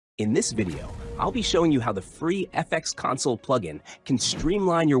In this video, I'll be showing you how the free FX Console plugin can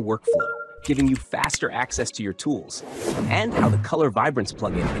streamline your workflow, giving you faster access to your tools, and how the Color Vibrance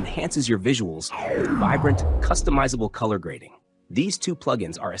plugin enhances your visuals with vibrant, customizable color grading. These two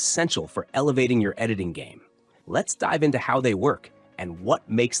plugins are essential for elevating your editing game. Let's dive into how they work and what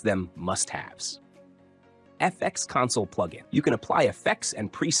makes them must-haves. FX Console plugin. You can apply effects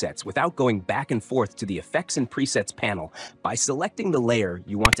and presets without going back and forth to the Effects and Presets panel by selecting the layer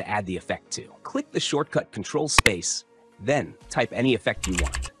you want to add the effect to. Click the shortcut Control-Space, then type any effect you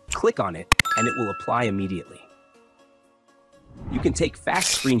want. Click on it, and it will apply immediately. You can take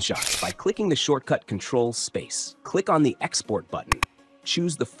fast screenshots by clicking the shortcut Control-Space. Click on the Export button,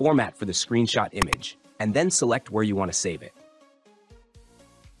 choose the format for the screenshot image, and then select where you want to save it.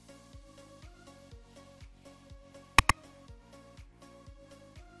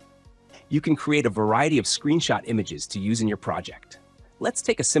 You can create a variety of screenshot images to use in your project. Let's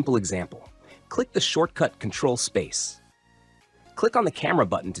take a simple example. Click the shortcut Control-Space. Click on the camera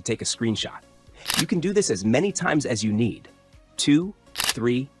button to take a screenshot. You can do this as many times as you need, 2,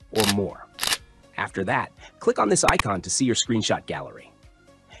 3, or more. After that, click on this icon to see your screenshot gallery.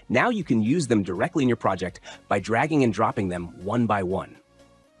 Now you can use them directly in your project by dragging and dropping them one by one.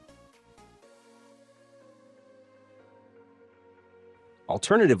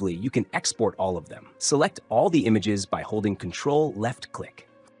 Alternatively, you can export all of them. Select all the images by holding Control left click.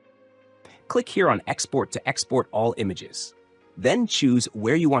 Click here on Export to export all images. Then choose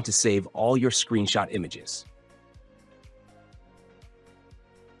where you want to save all your screenshot images.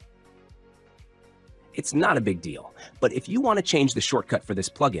 It's not a big deal, but if you want to change the shortcut for this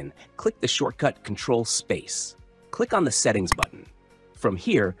plugin, click the shortcut Control-Space. Click on the Settings button. From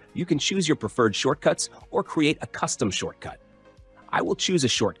here, you can choose your preferred shortcuts or create a custom shortcut. I will choose a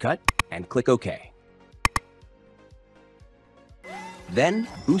shortcut and click OK. Then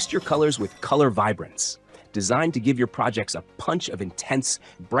boost your colors with Color Vibrance, designed to give your projects a punch of intense,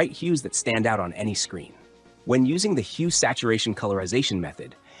 bright hues that stand out on any screen. When using the hue saturation colorization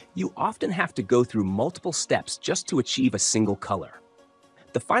method, you often have to go through multiple steps just to achieve a single color.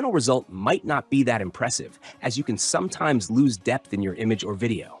 The final result might not be that impressive, as you can sometimes lose depth in your image or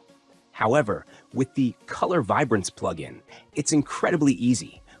video. However, with the Color Vibrance plugin, it's incredibly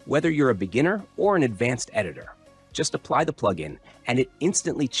easy, whether you're a beginner or an advanced editor. Just apply the plugin, and it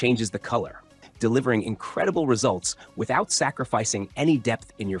instantly changes the color, delivering incredible results without sacrificing any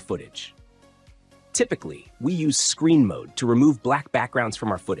depth in your footage. Typically, we use screen mode to remove black backgrounds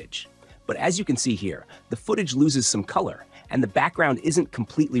from our footage. But as you can see here, the footage loses some color, and the background isn't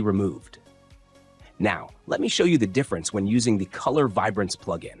completely removed. Now, let me show you the difference when using the Color Vibrance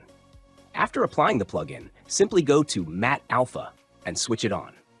plugin. After applying the plugin, simply go to Matte Alpha and switch it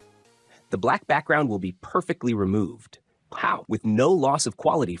on. The black background will be perfectly removed. How? With no loss of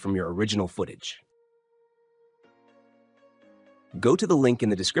quality from your original footage. Go to the link in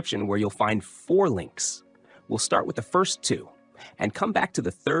the description where you'll find 4 links. We'll start with the first 2 and come back to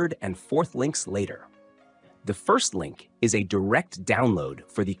the 3rd and 4th links later. The first link is a direct download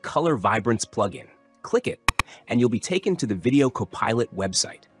for the Color Vibrance plugin. Click it, and you'll be taken to the Video Copilot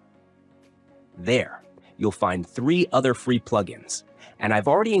website. There, you'll find 3 other free plugins, and I've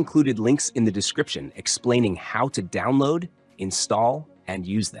already included links in the description explaining how to download, install, and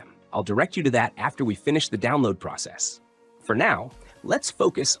use them. I'll direct you to that after we finish the download process. For now, let's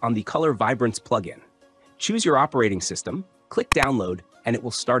focus on the Color Vibrance plugin. Choose your operating system, click Download, and it will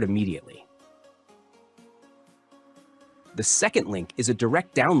start immediately. The second link is a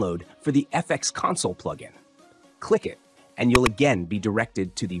direct download for the FX Console plugin. Click it, and you'll again be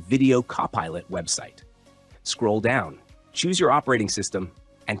directed to the Video Copilot website. Scroll down, choose your operating system,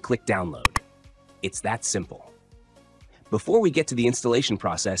 and click Download. It's that simple. Before we get to the installation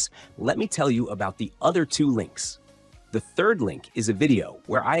process, let me tell you about the other 2 links. The third link is a video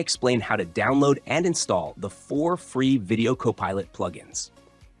where I explain how to download and install the 4 free Video Copilot plugins.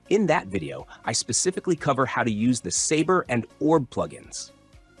 In that video, I specifically cover how to use the SABER and Orb plugins.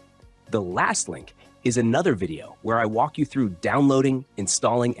 The last link is another video where I walk you through downloading,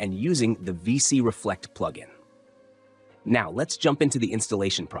 installing, and using the VC Reflect plugin. Now let's jump into the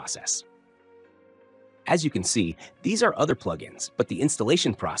installation process. As you can see, these are other plugins, but the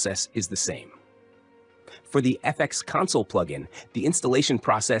installation process is the same. For the FX Console plugin, the installation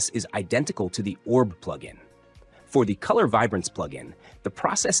process is identical to the Orb plugin. For the Color Vibrance plugin, the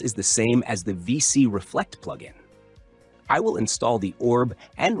process is the same as the VC Reflect plugin. I will install the Orb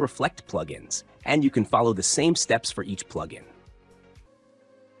and Reflect plugins, and you can follow the same steps for each plugin.